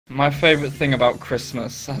My favorite thing about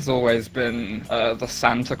Christmas has always been the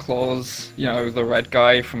Santa Claus, you know, the red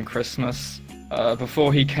guy from Christmas.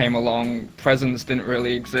 Before he came along, presents didn't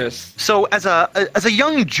really exist. So as a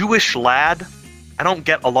young Jewish lad, I don't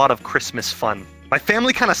get a lot of Christmas fun. My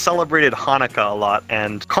family kind of celebrated Hanukkah a lot,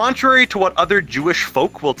 and contrary to what other Jewish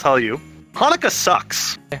folk will tell you, Hanukkah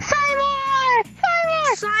sucks. Syrmor!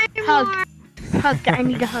 Syrmor! Hug. Hug. I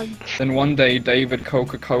need a hug. Then one day, David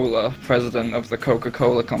Coca-Cola, president of the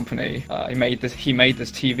Coca-Cola company, he made this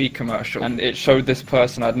TV commercial, and it showed this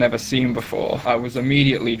person I'd never seen before. I was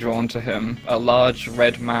immediately drawn to him, a large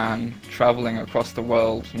red man traveling across the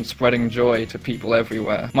world and spreading joy to people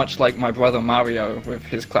everywhere, much like my brother Mario with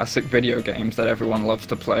his classic video games that everyone loves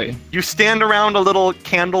to play. You stand around a little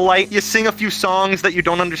candlelight, you sing a few songs that you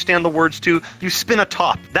don't understand the words to, you spin a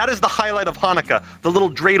top. That is the highlight of Hanukkah, the little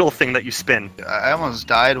dreidel thing that you spin. I almost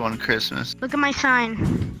died one Christmas. Look at my sign.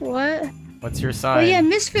 What? What's your sign? Oh yeah,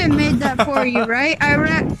 Misfit made that for you, right?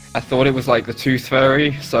 I thought it was like the Tooth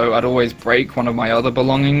Fairy, so I'd always break one of my other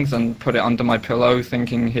belongings and put it under my pillow,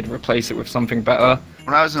 thinking he'd replace it with something better.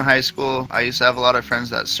 When I was in high school, I used to have a lot of friends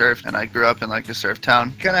that surfed, and I grew up in like a surf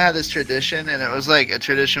town. Kind of had this tradition, and it was like a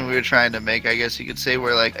tradition we were trying to make, I guess you could say,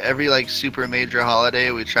 where like every like super major holiday,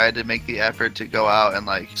 we tried to make the effort to go out and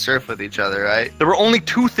like surf with each other, right? There were only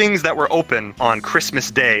two things that were open on Christmas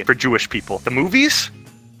Day for Jewish people: the movies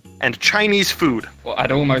and Chinese food. Well,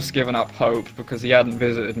 I'd almost given up hope because he hadn't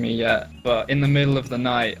visited me yet, but in the middle of the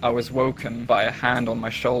night, I was woken by a hand on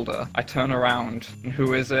my shoulder. I turn around, and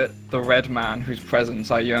who is it? The red man whose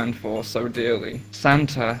presence I yearned for so dearly.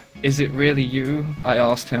 Santa, is it really you? I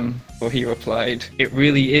asked him, for he replied, it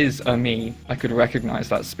really is a me. I could recognize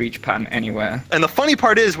that speech pattern anywhere. And the funny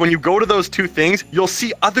part is, when you go to those two things, you'll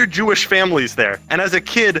see other Jewish families there. And as a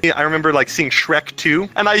kid, I remember like seeing Shrek 2,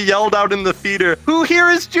 and I yelled out in the theater, who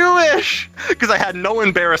here is Jewish? Because I had no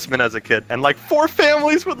embarrassment as a kid. And like 4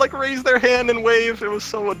 families would like raise their hand and wave. It was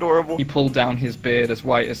so adorable. He pulled down his beard as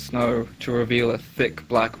white as snow to reveal a thick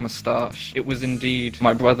black mustache. It was indeed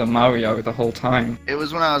my brother Mario the whole time. It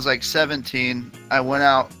was when I was like 17. I went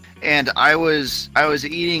out and I was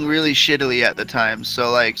eating really shittily at the time.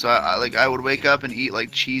 So I would wake up and eat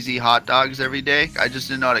like cheesy hot dogs every day. I just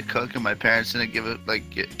didn't know how to cook, and my parents didn't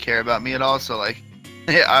care about me at all. So like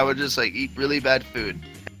I would just like eat really bad food.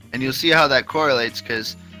 And you'll see how that correlates,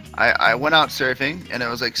 because I went out surfing, and it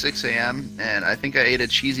was like 6 a.m., and I think I ate a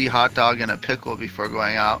cheesy hot dog and a pickle before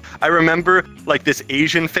going out. I remember like this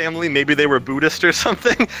Asian family, maybe they were Buddhist or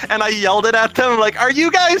something, and I yelled it at them like, are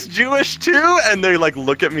you guys Jewish too? And they like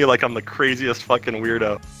look at me like I'm the craziest fucking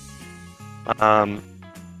weirdo.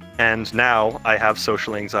 And now I have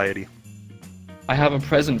social anxiety. I have a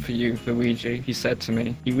present for you, Luigi, he said to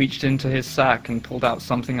me. He reached into his sack and pulled out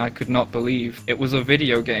something I could not believe. It was a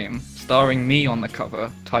video game, starring me on the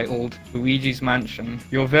cover, titled Luigi's Mansion.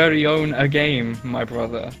 Your very own a game, my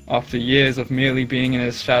brother. After years of merely being in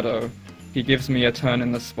his shadow, he gives me a turn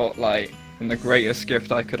in the spotlight, and the greatest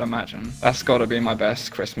gift I could imagine. That's gotta be my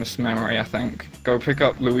best Christmas memory, I think. Go pick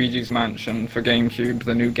up Luigi's Mansion for GameCube,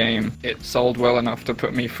 the new game. It sold well enough to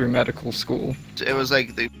put me through medical school. It was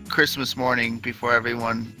like the Christmas morning before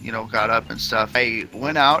everyone, got up and stuff. I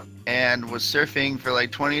went out and was surfing for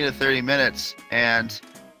like 20 to 30 minutes, and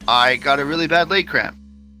I got a really bad leg cramp.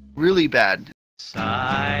 Really bad.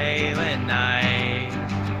 Silent night,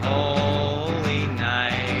 holy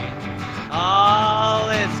night, all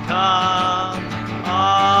is calm,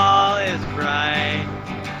 all is bright,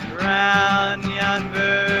 round young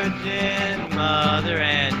virgin, mother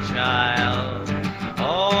and child,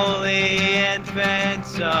 holy infant,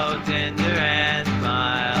 so tender and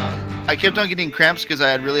mild. I kept on getting cramps because I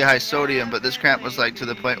had really high sodium, but this cramp was like to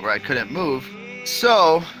the point where I couldn't move.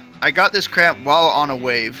 So I got this cramp while on a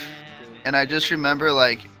wave, and I just remember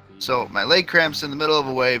so my leg cramps in the middle of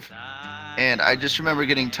a wave, and I just remember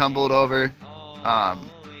getting tumbled over,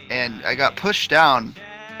 and I got pushed down,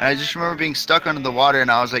 and I just remember being stuck under the water,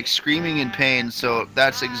 and I was like screaming in pain, so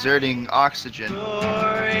that's exerting oxygen.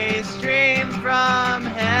 Glory stream from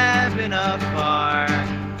heaven afar,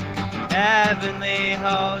 heavenly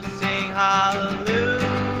hosts sing hallelujah.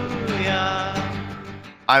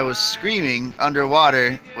 I was screaming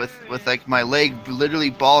underwater with like my leg literally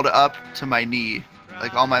balled up to my knee,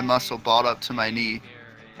 like all my muscle balled up to my knee,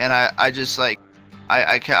 and I just like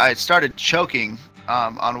I started choking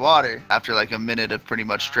on water after like a minute of pretty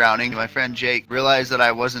much drowning. My friend Jake realized that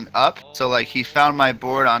I wasn't up, so like he found my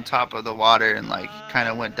board on top of the water and like kind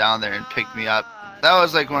of went down there and picked me up. That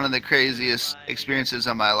was like one of the craziest experiences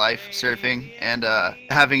of my life, surfing, and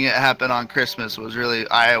having it happen on Christmas was really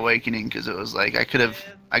eye-awakening, because it was like I could have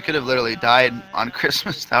literally died on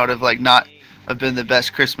Christmas. I would have like not have been the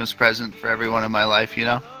best Christmas present for everyone in my life, you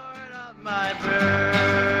know? My birth,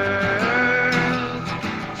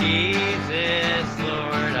 Jesus,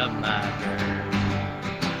 Lord of my birth.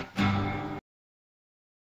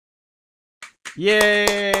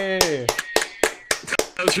 Yay!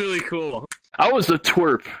 That was really cool. I was a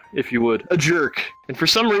twerp, if you would. A jerk. And for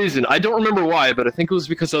some reason, I don't remember why, but I think it was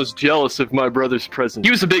because I was jealous of my brother's present.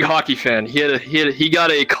 He was a big hockey fan. He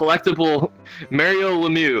got a collectible Mario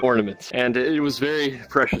Lemieux ornament, and it was very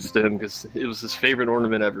precious to him because it was his favorite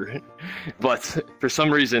ornament ever. But for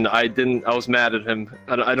some reason, I was mad at him.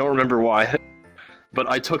 I don't remember why. But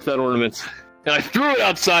I took that ornament, and I threw it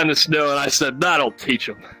outside in the snow, and I said, that'll teach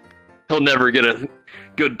him. He'll never get a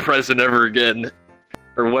good present ever again.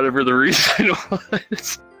 Or whatever the reason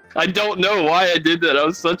was. I don't know why I did that. I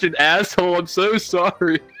was such an asshole. I'm so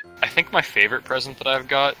sorry. I think my favorite present that I've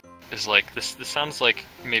got is like this sounds like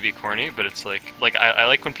maybe corny, but it's like I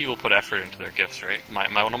like when people put effort into their gifts, right?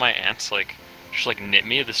 One of my aunts just knit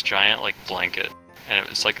me this giant blanket. And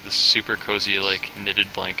it's like this super cozy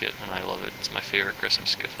knitted blanket, and I love it. It's my favorite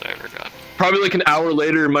Christmas gift that I ever got. Probably an hour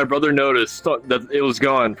later, my brother noticed that it was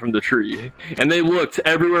gone from the tree. And they looked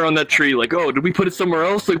everywhere on that tree oh, did we put it somewhere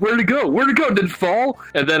else? Where'd it go? Where'd it go? Did it fall?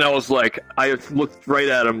 And then I was I looked right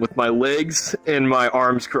at him with my legs and my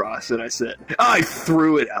arms crossed, and I said, I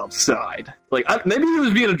threw it outside. Maybe he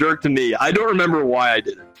was being a jerk to me. I don't remember why I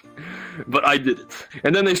did it. But I did it.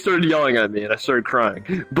 And then they started yelling at me, and I started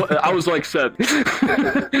crying. But I was Seb.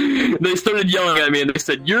 They started yelling at me, and they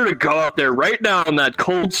said, you're to go out there right now in that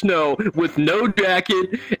cold snow with no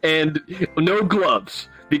jacket and no gloves,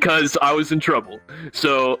 because I was in trouble.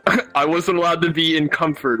 So I wasn't allowed to be in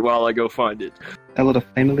comfort while I go find it. A lot of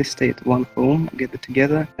families stay at one home, get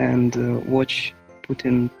together, and watch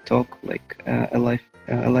Putin talk a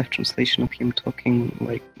live translation of him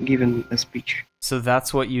talking, giving a speech. So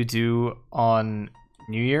that's what you do on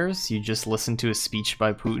New Year's? You just listen to a speech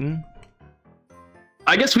by Putin?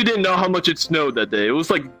 I guess we didn't know how much it snowed that day. It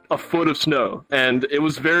was a foot of snow, and it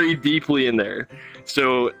was very deeply in there.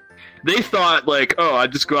 So they thought oh,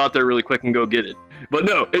 I'd just go out there really quick and go get it. But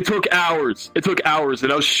no, it took hours. It took hours,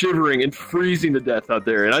 and I was shivering and freezing to death out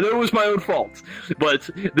there. And I know it was my own fault, but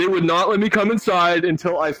they would not let me come inside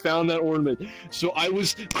until I found that ornament. So I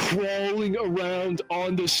was crawling around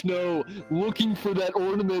on the snow looking for that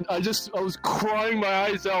ornament. I was crying my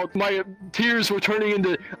eyes out. My tears were turning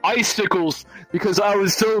into icicles because I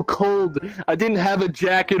was so cold. I didn't have a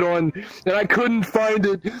jacket on, and I couldn't find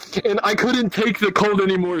it, and I couldn't take the cold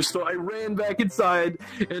anymore. So I ran back inside,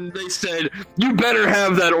 and they said, you better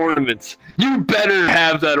have that ornament. You better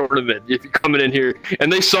have that ornament if you're coming in here.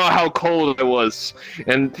 And they saw how cold I was.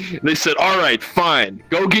 And they said, all right, fine.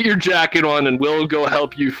 Go get your jacket on and we'll go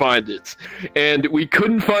help you find it. And we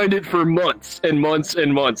couldn't find it for months and months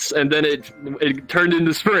and months. And then it turned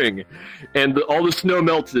into spring. And all the snow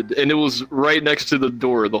melted. And it was right next to the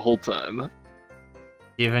door the whole time. Do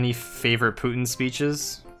you have any favorite Putin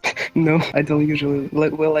speeches? No, I don't usually.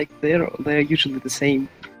 They're usually the same.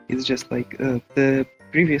 It's just the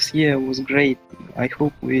previous year was great. I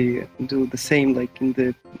hope we do the same in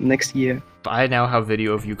the next year. I now have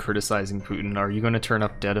video of you criticizing Putin. Are you going to turn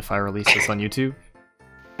up dead if I release this on YouTube?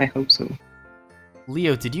 I hope so.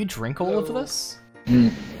 Leo, did you drink all of this?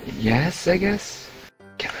 Yes, I guess.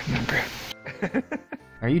 Can't remember.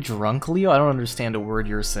 Are you drunk, Leo? I don't understand a word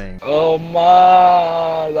you're saying. Oh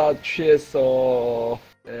my, that shit so...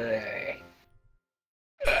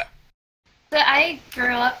 So I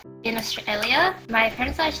grew up in Australia. My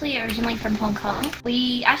parents are actually originally from Hong Kong.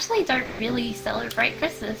 We actually don't really celebrate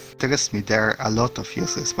Christmas. Trust me, there are a lot of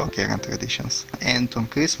useless Bulgarian traditions. And on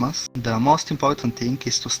Christmas, the most important thing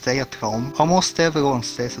is to stay at home. Almost everyone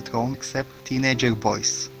stays at home except teenager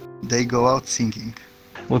boys. They go out singing.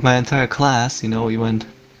 With my entire class, we went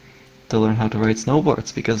to learn how to ride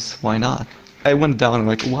snowboards, because why not? I went down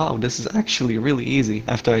and wow, this is actually really easy.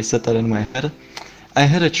 After I set that in my head, I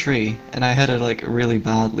hit a tree, and I hit it really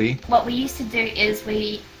badly. What we used to do is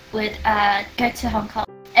we would go to Hong Kong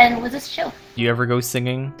and we'll just chill. Do you ever go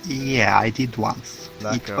singing? Yeah, I did once.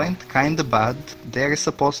 It went kinda bad. There is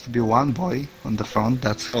supposed to be one boy on the front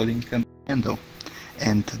that's holding a candle.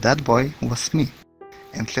 And that boy was me.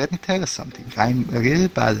 And let me tell you something, I'm really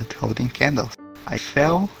bad at holding candles. I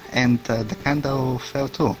fell, and the candle fell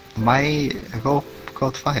too. My rope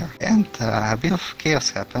caught fire, and a bit of chaos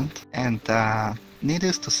happened, and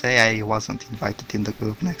needless to say, I wasn't invited in the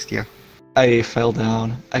group next year. I fell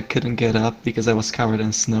down. I couldn't get up because I was covered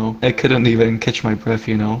in snow. I couldn't even catch my breath,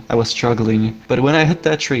 I was struggling. But when I hit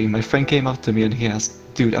that tree, my friend came up to me and he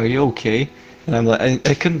asked, dude, are you okay? And I'm like,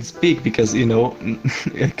 I couldn't speak because, you know,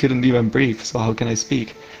 I couldn't even breathe, so how can I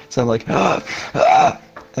speak? So I'm like,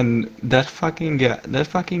 and that fucking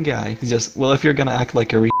guy, he's just, well, if you're gonna act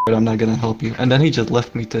like a retard, I'm not gonna help you. And then he just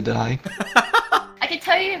left me to die. I can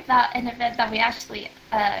tell you about an event that we actually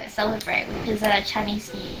celebrate, which is a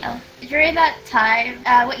Chinese New Year. During that time,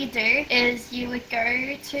 what you do is you would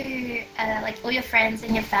go to like all your friends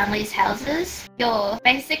and your family's houses. You're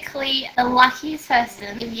basically the luckiest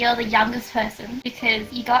person if you're the youngest person,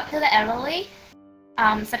 because you got to the elderly,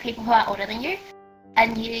 so people who are older than you,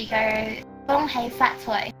 and you go Gong Hei Fat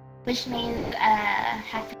Toy, which means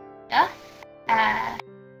happy New Year.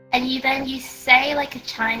 And you say like a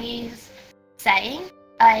Chinese saying,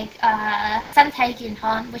 like San Tai Gin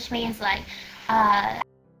Han, which means like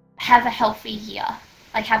have a healthy year,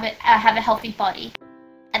 like have a healthy body.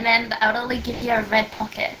 And then the elderly give you a red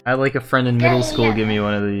pocket. I had like a friend in middle school give me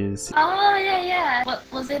one of these. Oh yeah. What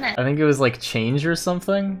was in it? I think it was like change or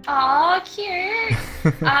something. Oh, cute.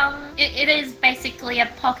 It is basically a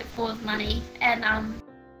pocket full of money, and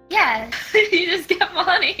yeah, you just get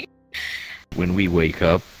money. When we wake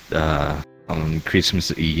up on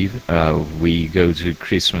Christmas Eve, we go to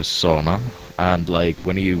Christmas sauna, and like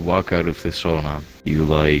when you walk out of the sauna, you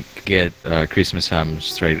like get Christmas ham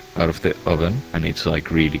straight out of the oven, and it's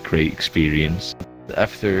like really great experience.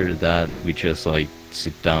 After that, we just like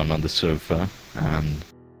sit down on the sofa and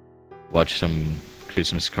watch some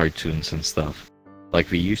Christmas cartoons and stuff. Like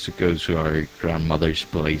we used to go to our grandmother's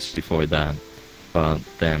place before that, but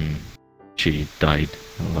then she died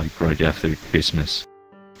like right after Christmas.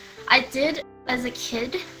 I did, as a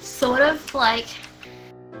kid, sort of like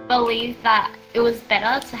believe that it was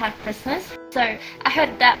better to have Christmas. So I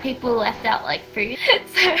heard that people left out like food.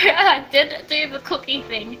 So I did do the cookie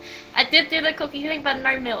thing. But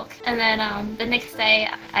no milk. And then the next day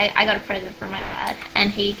I got a present from my dad,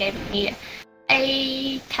 and he gave me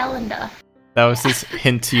a calendar. That was his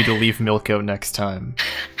hint to you to leave milk out next time.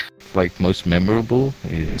 Like most memorable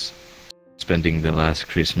is spending the last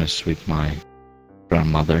Christmas with my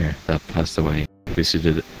grandmother that passed away.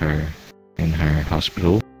 Visited her in her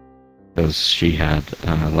hospital because she had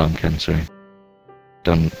lung cancer.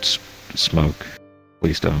 Don't smoke,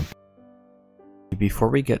 please don't. Before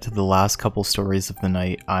we get to the last couple stories of the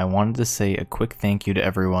night, I wanted to say a quick thank you to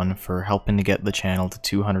everyone for helping to get the channel to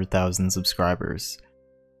 200,000 subscribers.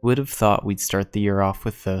 Who would have thought we'd start the year off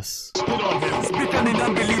with this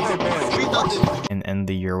and end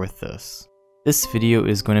the year with this. This video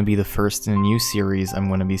is going to be the first in a new series I'm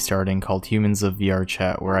going to be starting called Humans of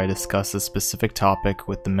VRchat, where I discuss a specific topic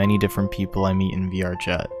with the many different people I meet in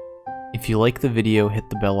VRchat. If you like the video, hit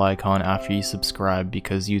the bell icon after you subscribe,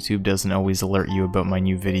 because YouTube doesn't always alert you about my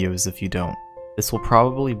new videos if you don't. This will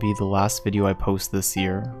probably be the last video I post this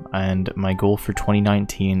year, and my goal for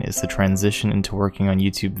 2019 is to transition into working on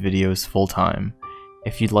YouTube videos full time.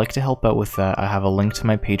 If you'd like to help out with that, I have a link to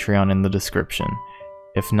my Patreon in the description.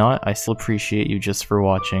 If not, I still appreciate you just for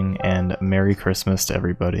watching, and Merry Christmas to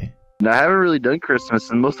everybody. I haven't really done Christmas,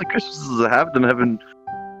 and most of the Christmases I have done have been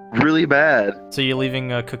really bad. So you're leaving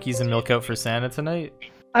cookies and milk out for Santa tonight?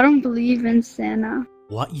 I don't believe in Santa.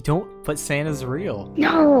 What? You don't? But Santa's real.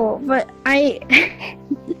 No, but I...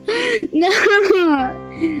 No!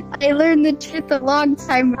 I learned the truth a long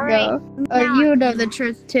time ago. You know the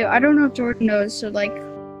truth too. I don't know if Jordan knows, so like...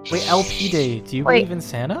 Wait, LP Day, do you believe in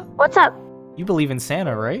Santa? What's up? You believe in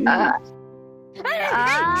Santa, right?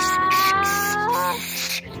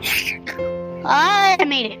 I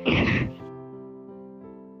made it.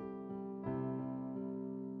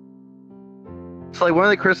 So like one of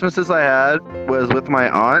the Christmases I had was with my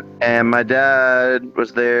aunt, and my dad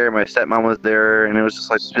was there, my stepmom was there, and it was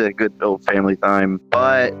just like supposed to be a good old family time.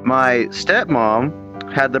 But my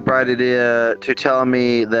stepmom had the bright idea to tell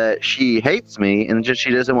me that she hates me and just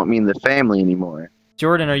she doesn't want me in the family anymore.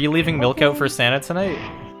 Jordan, are you leaving milk out for Santa tonight?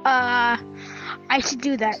 I should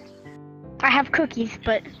do that. I have cookies,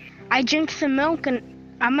 but I drink some milk, and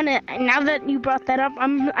I'm gonna. Now that you brought that up,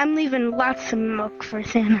 I'm leaving lots of milk for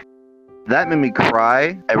Santa. That made me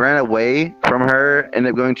cry. I ran away from her,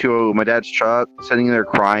 ended up going to my dad's truck, sitting there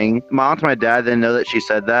crying. My aunt and my dad didn't know that she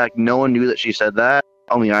said that. No one knew that she said that.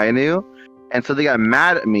 Only I knew. And so they got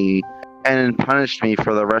mad at me and punished me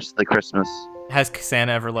for the rest of the Christmas. Has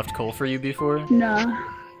Santa ever left coal for you before? No.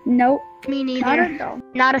 Nope. Me neither.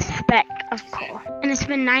 Not a speck of coal. And it's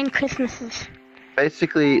been 9 Christmases.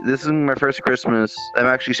 Basically, this is my first Christmas I'm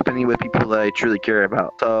actually spending with people that I truly care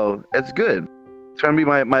about. So it's good. It's gonna be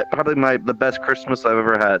probably the best Christmas I've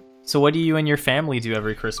ever had. So what do you and your family do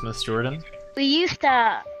every Christmas, Jordan? We used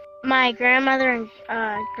to, my grandmother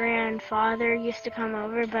and grandfather used to come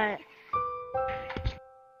over, but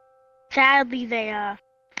sadly they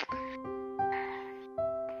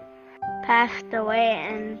passed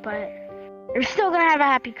away, but they're still gonna have a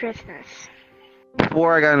happy Christmas.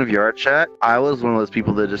 Before I got into VRchat, I was one of those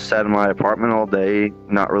people that just sat in my apartment all day,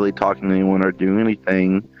 not really talking to anyone or doing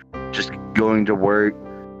anything, just going to work,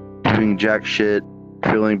 doing jack shit,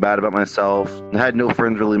 feeling bad about myself. I had no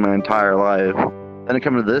friends really my entire life. Then I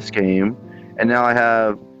come to this game, and now I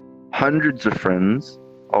have hundreds of friends,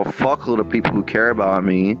 a fuckload of people who care about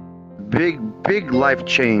me. Big life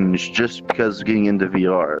change just because of getting into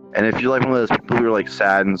VR. And if you're like one of those people who are like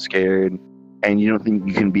sad and scared, and you don't think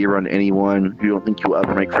you can be around anyone, you don't think you'll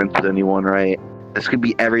ever make friends with anyone, right? This could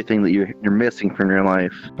be everything that you're missing from your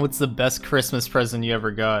life. What's the best Christmas present you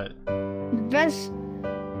ever got? The best,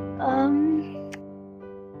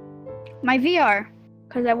 my VR,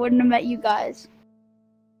 because I wouldn't have met you guys.